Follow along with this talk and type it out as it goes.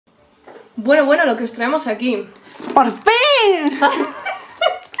Bueno, lo que os traemos aquí. ¡Por fin!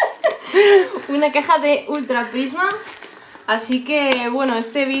 Una caja de Ultra Prisma. Así que, bueno,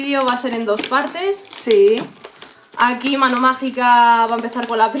 este vídeo va a ser en 2 partes. Sí. Aquí Mano Mágica va a empezar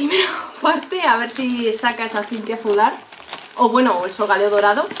con la primera parte, a ver si saca esa cinta azular. O bueno, o el solgaleo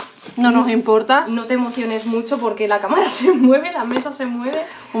dorado. No nos importa. No te emociones mucho porque la cámara se mueve, la mesa se mueve.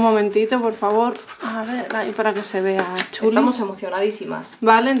 Un momentito, por favor. A ver, ahí para que se vea chulo. Estamos emocionadísimas.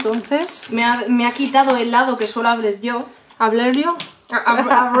 Vale, entonces... Me ha quitado el lado que suelo abrir yo. ¿Hablar yo?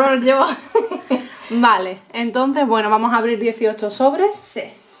 Abrir yo. Vale, entonces, bueno, vamos a abrir 18 sobres. Sí.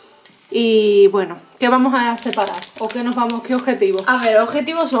 Y bueno, ¿qué vamos a separar? ¿O qué nos vamos? ¿Qué objetivo? A ver,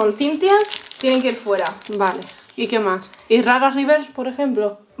 objetivos son cintias, tienen que ir fuera. Vale, ¿y qué más? ¿Y raras reverse, por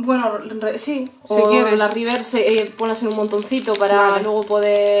ejemplo? Bueno, sí. Si quieres. Las reverse pones en un montoncito para luego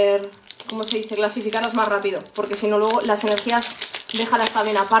poder, ¿cómo se dice? Clasificarlas más rápido. Porque si no, luego las energías déjalas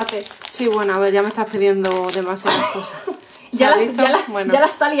también aparte. Sí, bueno, a ver, ya me estás pidiendo demasiadas cosas. Ya la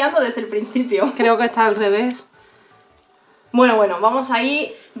está liando desde el principio. Creo que está al revés. Bueno, vamos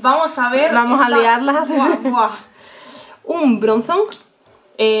ahí. Vamos a ver. Vamos a liarla. Buah. Un bronzón.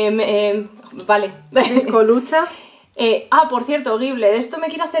 Vale. Colucha. Por cierto, Gible, de esto me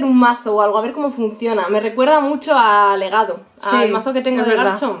quiero hacer un mazo o algo, a ver cómo funciona. Me recuerda mucho a Legado, al mazo que tengo de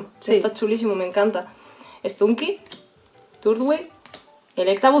Garchomp. Sí. Está chulísimo, me encanta. Stunky, Turdwill,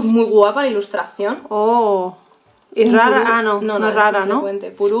 Electabuzz, muy guapa la ilustración. Oh, y rara, no es rara, ¿no?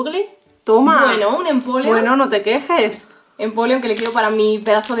 Purugly. Toma. Bueno, un Empoleon. Bueno, no te quejes. Empoleon que le quiero para mi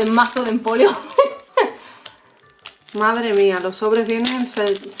pedazo de mazo de Empoleon. Madre mía, los sobres vienen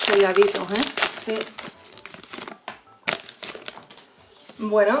selladitos, ¿eh? Sí.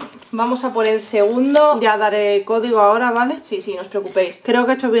 Bueno, vamos a por el segundo. Ya daré código ahora, ¿vale? Sí, no os preocupéis. Creo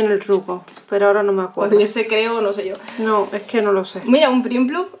que he hecho bien el truco, pero ahora no me acuerdo. Pues ese creo, no sé yo. No, es que no lo sé. Mira, un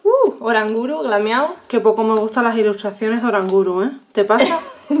Primplup, Oranguru, Glameow. Que poco me gustan las ilustraciones de Oranguru, ¿eh? ¿Te pasa?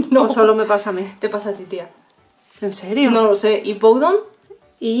 No. ¿O solo me pasa a mí? Te pasa a ti, tía. ¿En serio? No lo sé. ¿Y Powdon?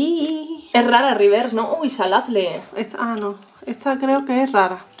 Y... Es rara, reverse, ¿no? Uy, Salazle. No. Esta creo que es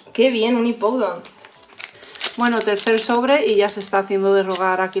rara. Qué bien, un Hippowdon. Bueno, tercer sobre y ya se está haciendo de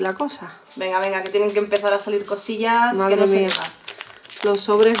rogar aquí la cosa. Venga, que tienen que empezar a salir cosillas. Madre que no mía. se dejan. Los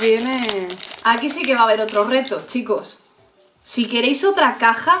sobres vienen... Aquí sí que va a haber otro reto, chicos. Si queréis otra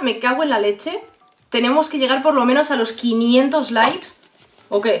caja, me cago en la leche. Tenemos que llegar por lo menos a los 500 likes.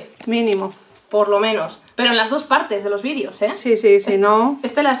 ¿O qué? Mínimo. Por lo menos. Pero en las 2 partes de los vídeos, ¿eh? Sí, si no...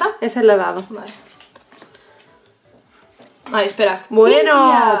 ¿Este la está? Ese le he dado. Vale. Vale, espera.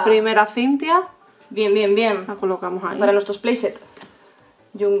 Bueno, Cintia. primera Cintia. Bien. La colocamos ahí. Para nuestros playset.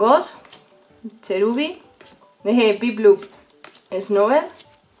 Jungos, Cherubi, Piplup, Snover,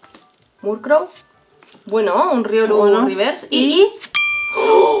 Murkrow. Bueno, un Riolu reverse. Y...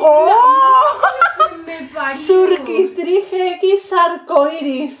 ¡Oh! ¡Me parió! Surkitrige X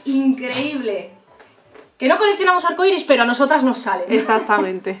arcoiris. Increíble. Que no coleccionamos arcoiris, pero a nosotras nos salen.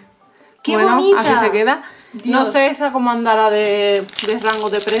 Exactamente. ¡Qué bueno, bonita! así se queda. Dios. No sé esa cómo andará de rango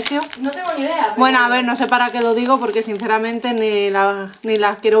de precio. No tengo ni idea. Pero... Bueno, a ver, no sé para qué lo digo porque sinceramente ni la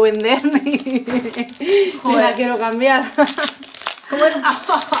quiero vender ni la quiero cambiar. ¿Cómo es?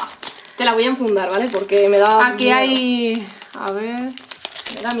 Te la voy a enfundar, ¿vale? Porque me da Aquí miedo. hay... A ver...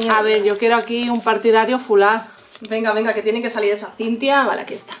 Me da miedo. A ver, yo quiero aquí un partidario fular. Venga, que tiene que salir esa Cintia. Vale,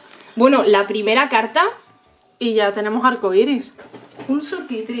 aquí está. Bueno, la primera carta... Y ya tenemos arcoiris. Un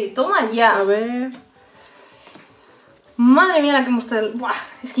Surkitri, toma ya. A ver... Madre mía la que hemos traído. ¡Buah!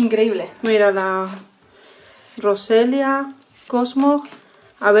 Es que increíble. Mira la... Roselia, Cosmog...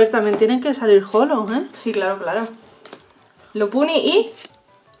 A ver, también tienen que salir holos, ¿eh? Sí, claro. Lopuni y...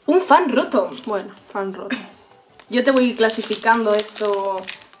 un Fan Rotom. Bueno, fan roto. Yo te voy clasificando esto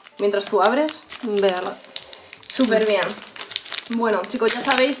mientras tú abres. Véala. Súper bien. Bueno, chicos, ya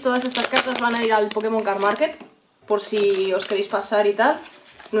sabéis, todas estas cartas van a ir al Pokémon Card Market. Por si os queréis pasar y tal.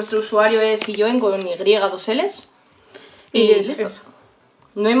 Nuestro usuario es Illoen con Y, 2 L's. Y listo. Eso.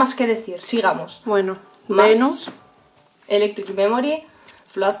 No hay más que decir, sigamos. Bueno, Más. Venus. Electric Memory,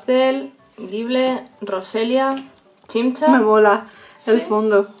 Flutzel, Gible, Roselia, Chimcha. Me mola el Sí.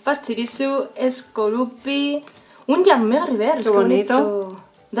 fondo. Pachirisu, Skorupi, un Yanmega Reverse. Qué bonito.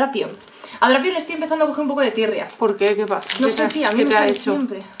 Drapion. A Drapion le estoy empezando a coger un poco de tirria. ¿Por qué? ¿Qué pasa? No ¿Qué sé, te- tía, a mí ¿Qué me te ha sale hecho?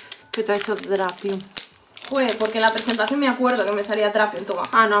 siempre. ¿Qué te ha hecho Drapion? Pues porque en la presentación me acuerdo que me salía Drapion, toma.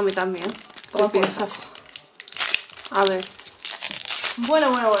 Ah, no, a mí también. ¿Qué Toma piensas? A ver.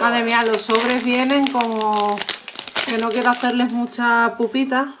 Bueno. Madre mía, los sobres vienen como... Que no quiero hacerles mucha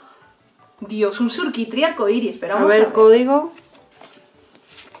pupita. Dios, un Surkitri arcoiris, pero A vamos ver, código.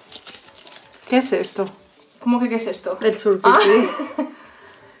 ¿Qué es esto? ¿Cómo que qué es esto? El Surkitri.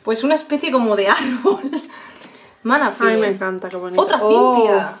 Pues una especie como de árbol. Manafí. Ay, me encanta, qué bonito. Otra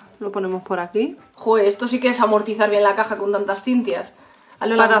cintia. Lo ponemos por aquí. Joder, esto sí que es amortizar bien la caja con tantas cintias.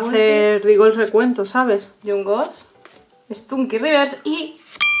 Para hacer, digo, el recuento, ¿sabes? Jungos, Stunky Reverse y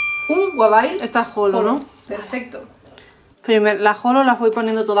un Wabai. Esta es holo, ¿no? Perfecto. Las holo las voy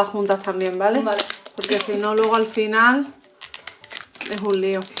poniendo todas juntas también, ¿vale? Vale. Porque si no, luego al final es un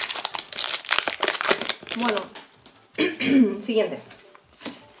lío. Bueno, siguiente.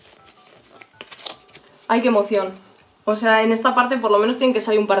 Ay, qué emoción. O sea, en esta parte por lo menos tienen que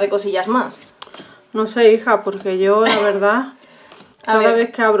salir un par de cosillas más. No sé, hija, porque yo, la verdad, cada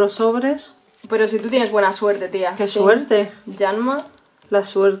vez que abro sobres... Pero si tú tienes buena suerte, tía. ¡Qué suerte! Yanma. La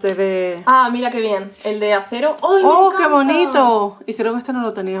suerte de... Ah, mira qué bien. El de acero. ¡Ay, ¡Oh, qué bonito! Y creo que este no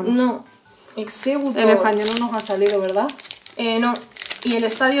lo teníamos. No. Executor. En español no nos ha salido, ¿verdad? No. Y el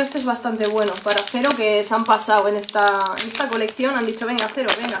estadio este es bastante bueno. Para acero que se han pasado en esta colección. Han dicho, venga, acero,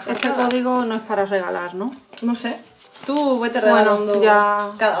 venga. Este código no es para regalar, ¿no? No sé. Tú vete regalando, bueno,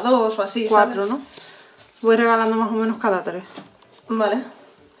 ya cada 2 o así, 4, ¿sabes? ¿no? Voy regalando más o menos cada 3. Vale.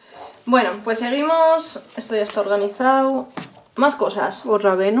 Bueno, pues seguimos. Esto ya está organizado. Más cosas.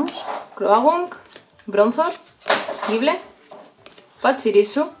 Orra Venus. Croagunk. Bronzor. Gible.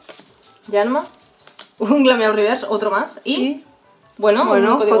 Pachirisu. Yanma. Un Glameow Reverse, otro más. Y bueno,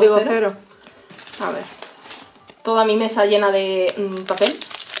 un código cero. A ver. Toda mi mesa llena de papel.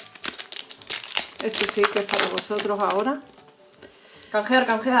 Este sí que es para vosotros ahora. Canjear,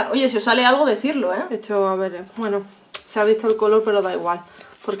 canjear. Oye, si os sale algo, decirlo, ¿eh? Esto, a ver, bueno, se ha visto el color, pero da igual.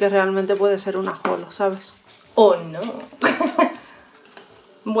 Porque realmente puede ser una holo, ¿sabes? Oh, no.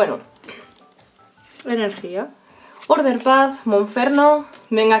 Bueno. Energía. Order Path, Monferno.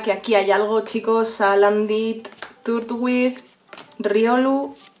 Venga, que aquí hay algo, chicos. Salandit, Turtwig,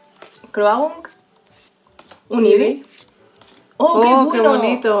 Riolu, Croagunk, Unibi. ¡Oh, qué bueno! ¡Qué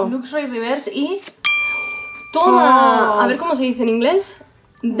bonito! Luxray Reverse y... ¡Toma! A ver cómo se dice en inglés.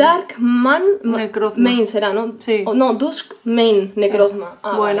 Dark Man... Necrozma. Main será, ¿no? Sí. No, Dusk Main Necrozma.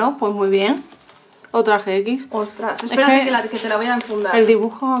 Ah, bueno, vale. Pues muy bien. Otra GX. Ostras, espérate que te la voy a enfundar. El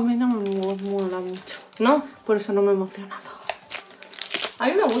dibujo a mí no me mola mucho. ¿No? Por eso no me he emocionado. A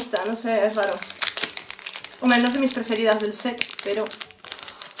mí me gusta, no sé, es raro. Hombre, no son mis preferidas del set, pero...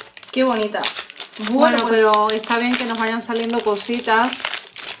 ¡Qué bonita! Bueno, pues... pero está bien que nos vayan saliendo cositas.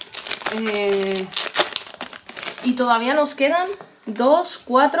 Y todavía nos quedan 2,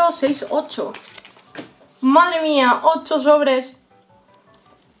 4, 6, 8. ¡Madre mía! 8 sobres.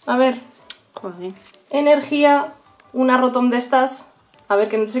 A ver. Joder. Energía. Una rotom de estas. A ver,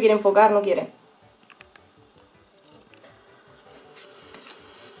 que no se quiere enfocar, no quiere.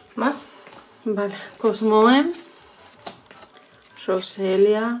 ¿Más? Vale. Cosmoem.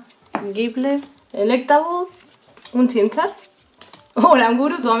 Roselia. Gible. Electabuzz. Un Chimchar.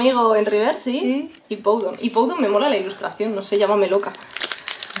 Oranguru, tu amigo en reverse, ¿sí? Y Powdon. Y Powdon me mola la ilustración, no sé, llámame loca.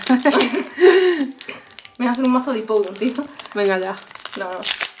 Me voy a hacer un mazo de Powdon, tío. Venga ya. No. A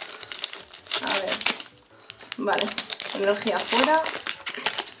ver. Vale. Energía fuera.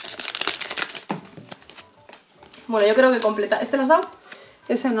 Bueno, yo creo que completa. ¿Este lo has dado?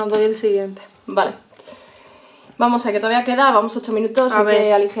 Ese no, doy el siguiente. Vale. Vamos a que todavía queda, vamos 8 minutos, hay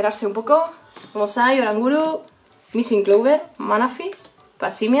que aligerarse un poco. Vamos a Oranguru, Missing Clover, Manaphy,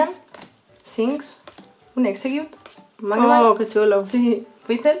 Passimian, Sinks, un Execute, Magmar. Oh, qué chulo. Sí,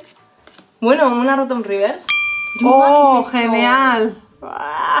 Whistle. Bueno, una Rotom Reverse. Oh, genial.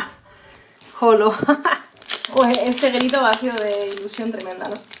 Ah, holo. Pues ese grito ha sido de ilusión tremenda,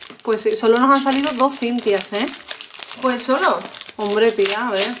 ¿no? Pues sí, solo nos han salido 2 cintias, ¿eh? Pues solo. Hombre, tía,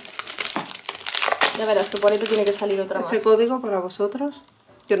 a ver. Ya verás que por ahí te tiene que salir otra más. Este código para vosotros.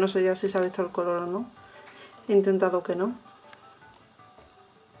 Yo no sé ya si sabéis todo el color o no. He intentado que no.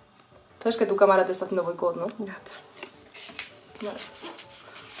 Sabes que tu cámara te está haciendo boicot, ¿no? Ya está. Vale.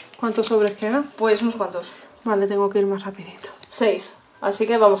 ¿Cuántos sobres quedan? Pues unos cuantos. Vale, tengo que ir más rapidito. 6. Así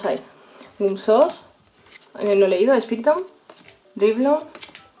que vamos a ir. Gumsos. No he leído. Spiritomb. Drifloon.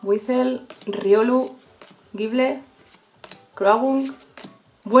 Whistle. Riolu. Gible. Croagunk.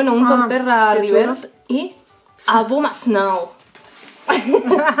 Bueno, un Torterra Reverse. Y... Abomasnow. A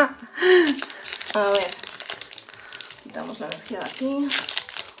ver. Quitamos la energía de aquí.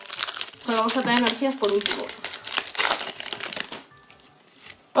 Pues vamos a tener energías por último.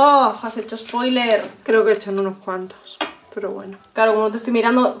 ¡Oh! Has hecho spoiler. Creo que he hecho en unos cuantos. Pero bueno. Claro, como te estoy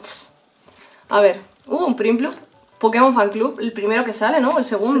mirando... A ver. Un Primplup. Pokémon Fan Club. El primero que sale, ¿no? El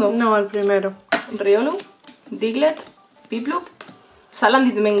segundo. Sí, no, el primero. Riolu. Diglett. Piplup.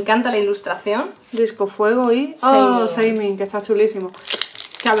 Salandit, me encanta la ilustración. Disco Fuego y... Seimin. Oh, Seimin, que está chulísimo.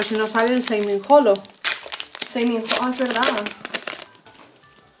 Que a ver si nos sale el Seimin holo. Seimin, oh, es verdad.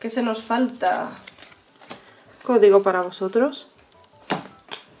 ¿Qué se nos falta? Código para vosotros.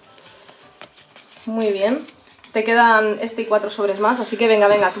 Muy bien. Te quedan este y 4 sobres más, así que venga,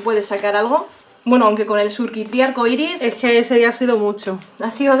 venga, tú puedes sacar algo. Bueno, aunque con el surquitri arcoiris... Es que ese ya ha sido mucho.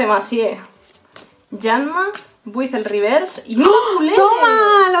 Ha sido demasiado. Janma, with el reverse y un ukulele.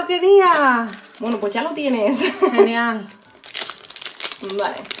 ¡Toma! ¡Lo quería! Bueno, pues ya lo tienes. Genial.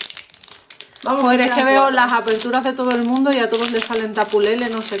 Vale. Vamos Joder, a es que veo las aperturas de todo el mundo y a todos les salen tapulele,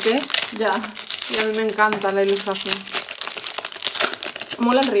 no sé qué. Ya. Y a mí me encanta la ilustración.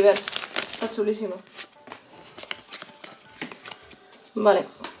 Mola el reverse. Está chulísimo. Vale.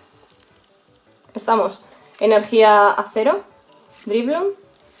 Estamos. Energía acero. Driblon.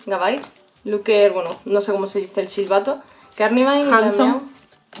 Gabay. Looker, bueno, no sé cómo se dice el silbato. Carnivine. Hanson.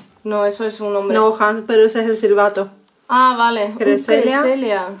 No, eso es un nombre. No, pero ese es el silbato. Ah, vale.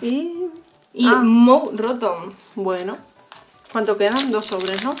 Creselia. Y Mo Rotom. Bueno. ¿Cuánto quedan? 2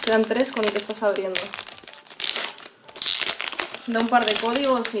 sobres, ¿no? Quedan 3 con el que estás abriendo. Da un par de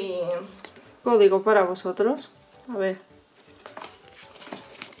códigos y... Código para vosotros. A ver.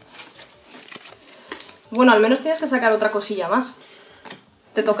 Bueno, al menos tienes que sacar otra cosilla más.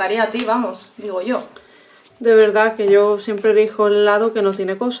 Te tocaría a ti, vamos, digo yo. De verdad que yo siempre elijo el lado que no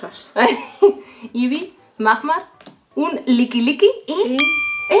tiene cosas. Eevee, Magmar, un Licky y...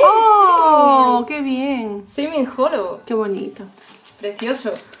 ¡Oh! ¡Qué bien! Swimming Hollow. ¡Qué bonito!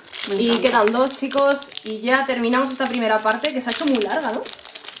 Precioso. Y quedan 2, chicos, y ya terminamos esta primera parte, que se ha hecho muy larga, ¿no?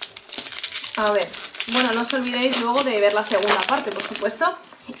 A ver, bueno, no os olvidéis luego de ver la segunda parte, por supuesto.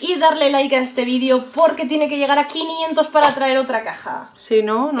 Y darle like a este vídeo porque tiene que llegar a 500 para traer otra caja. Si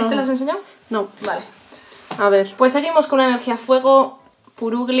no, no. ¿Este lo has enseñado? No. Vale. A ver. Pues seguimos con una energía fuego,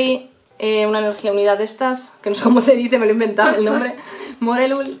 Purugly, una energía unidad de estas, que no sé cómo se dice, me lo he inventado el nombre.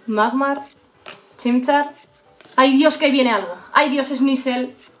 Morelul, Magmar, Chimchar. ¡Ay Dios, que viene algo! ¡Ay Dios,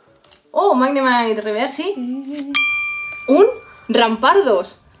 Sneasel! ¡Oh, Magnemite Reverse! ¡Un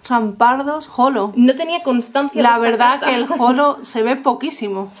Rampardos! Rampardos, holo. No tenía constancia. La de esta verdad carta. que el holo se ve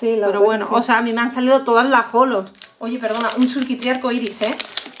poquísimo. Sí, la pero verdad bueno, que sí. o sea, a mí me han salido todas las holos. Oye, perdona, un surquitri arcoiris, ¿eh?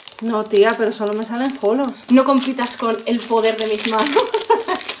 No, tía, pero solo me salen holos. No compitas con el poder de mis manos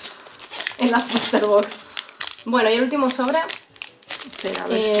en las booster box. Bueno, y el último sobre. Espera, a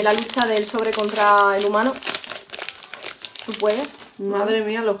ver. La lucha del sobre contra el humano. ¿Tú puedes? Madre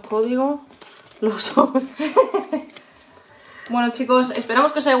mía, los códigos, los sobres. Bueno, chicos,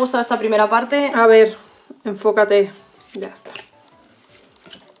 esperamos que os haya gustado esta primera parte. A ver, enfócate. Ya está.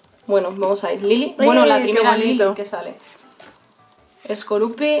 Bueno, vamos a ir. Lili. Bueno, la qué primera Lili bonito. que sale.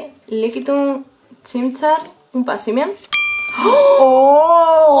 Skorupi, Lickitung, Chimchar, un Passimian.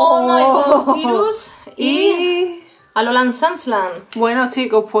 ¡Oh my god! Virus y... Alolan Sansland. Bueno,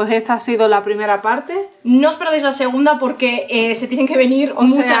 chicos, pues esta ha sido la primera parte. No os perdáis la segunda porque se tienen que venir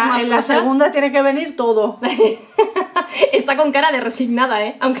muchas más en la cosas. segunda tiene que venir todo. Está con cara de resignada,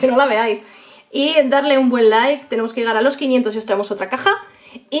 ¿eh? Aunque no la veáis. Y darle un buen like. Tenemos que llegar a los 500 y os traemos otra caja.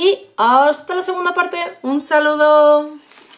 Y hasta la segunda parte. Un saludo.